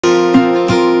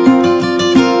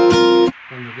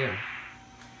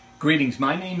Greetings,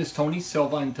 my name is Tony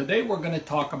Silva and today we're going to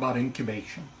talk about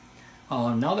incubation.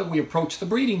 Now that we approach the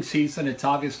breeding season, it's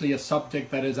obviously a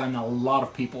subject that is on a lot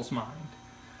of people's mind.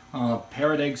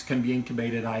 Parrot eggs can be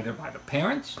incubated either by the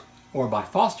parents or by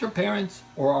foster parents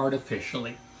or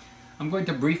artificially. I'm going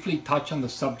to briefly touch on the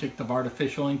subject of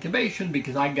artificial incubation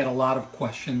because I get a lot of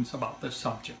questions about this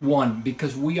subject. One,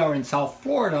 because we are in South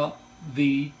Florida,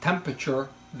 the temperature,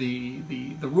 the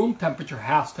room temperature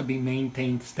has to be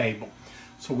maintained stable.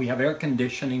 So we have air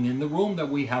conditioning in the room that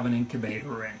we have an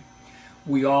incubator in.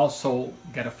 We also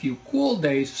get a few cool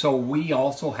days, so we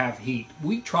also have heat.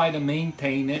 We try to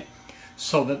maintain it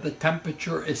so that the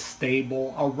temperature is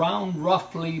stable around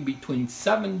roughly between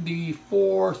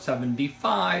 74,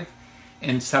 75,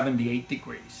 and 78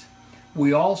 degrees.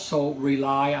 We also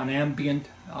rely on ambient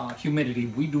humidity.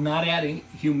 We do not add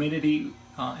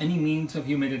any means of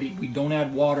humidity. We don't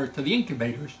add water to the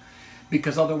incubators,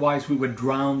 because otherwise we would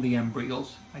drown the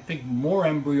embryos. I think more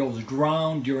embryos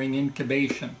drown during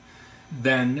incubation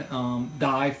than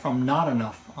die from not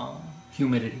enough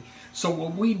humidity. So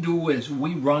what we do is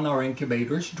we run our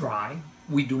incubators dry.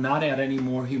 We do not add any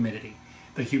more humidity.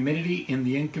 The humidity in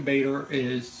the incubator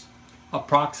is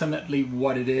approximately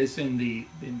what it is in the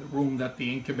room that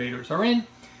the incubators are in,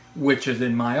 which is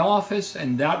in my office,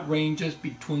 and that ranges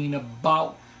between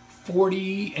about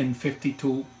 40 and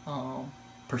 52%.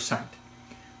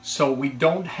 So we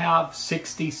don't have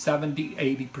 60, 70,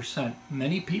 80%.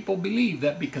 Many people believe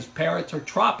that because parrots are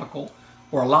tropical,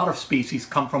 or a lot of species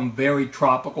come from very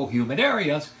tropical, humid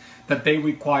areas, that they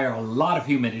require a lot of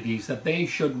humidities, that they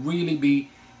should really be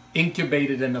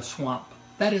incubated in a swamp.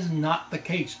 That is not the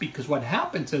case, because what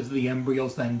happens is the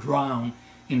embryos then drown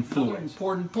in fluids. Another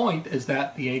important point is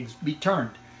that the eggs be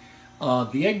turned.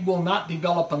 The egg will not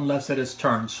develop unless it is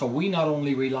turned. So we not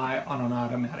only rely on an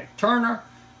automatic turner,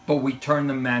 but we turn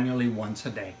them manually once a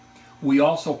day. We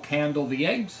also candle the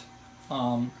eggs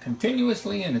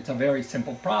continuously, and it's a very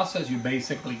simple process. You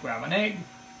basically grab an egg,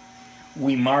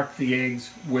 we mark the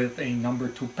eggs with a number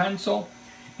 2 pencil,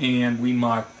 and we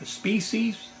mark the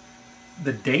species,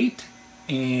 the date,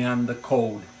 and the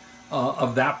code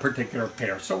of that particular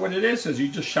pair. So what it is you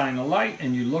just shine a light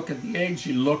and you look at the eggs,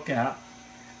 you look at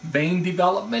vein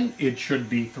development, it should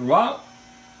be throughout,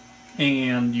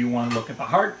 and you want to look at the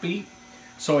heartbeat.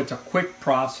 So it's a quick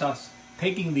process.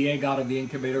 Taking the egg out of the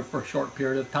incubator for a short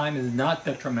period of time is not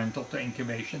detrimental to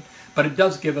incubation, but it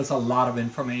does give us a lot of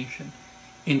information.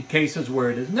 In cases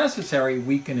where it is necessary,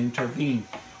 we can intervene.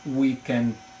 We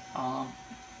can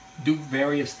do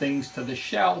various things to the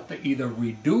shell to either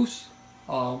reduce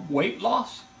weight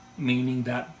loss, meaning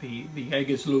that the egg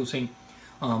is losing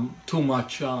too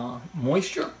much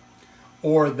moisture,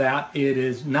 or that it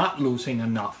is not losing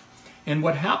enough. And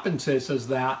what happens is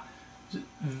that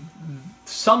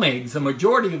some eggs, the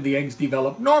majority of the eggs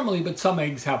develop normally, but some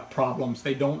eggs have problems.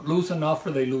 They don't lose enough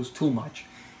or they lose too much.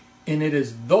 And it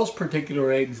is those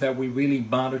particular eggs that we really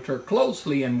monitor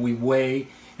closely, and we weigh,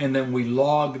 and then we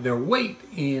log their weight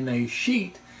in a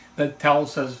sheet that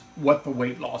tells us what the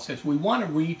weight loss is. We want to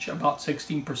reach about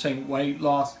 16% weight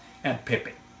loss at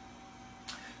pipping.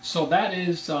 So that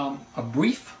is a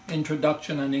brief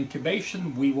introduction on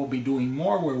incubation. We will be doing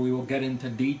more where we will get into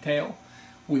detail.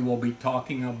 We will be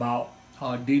talking about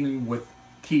dealing with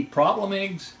key problem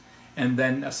eggs and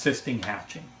then assisting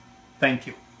hatching. Thank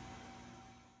you.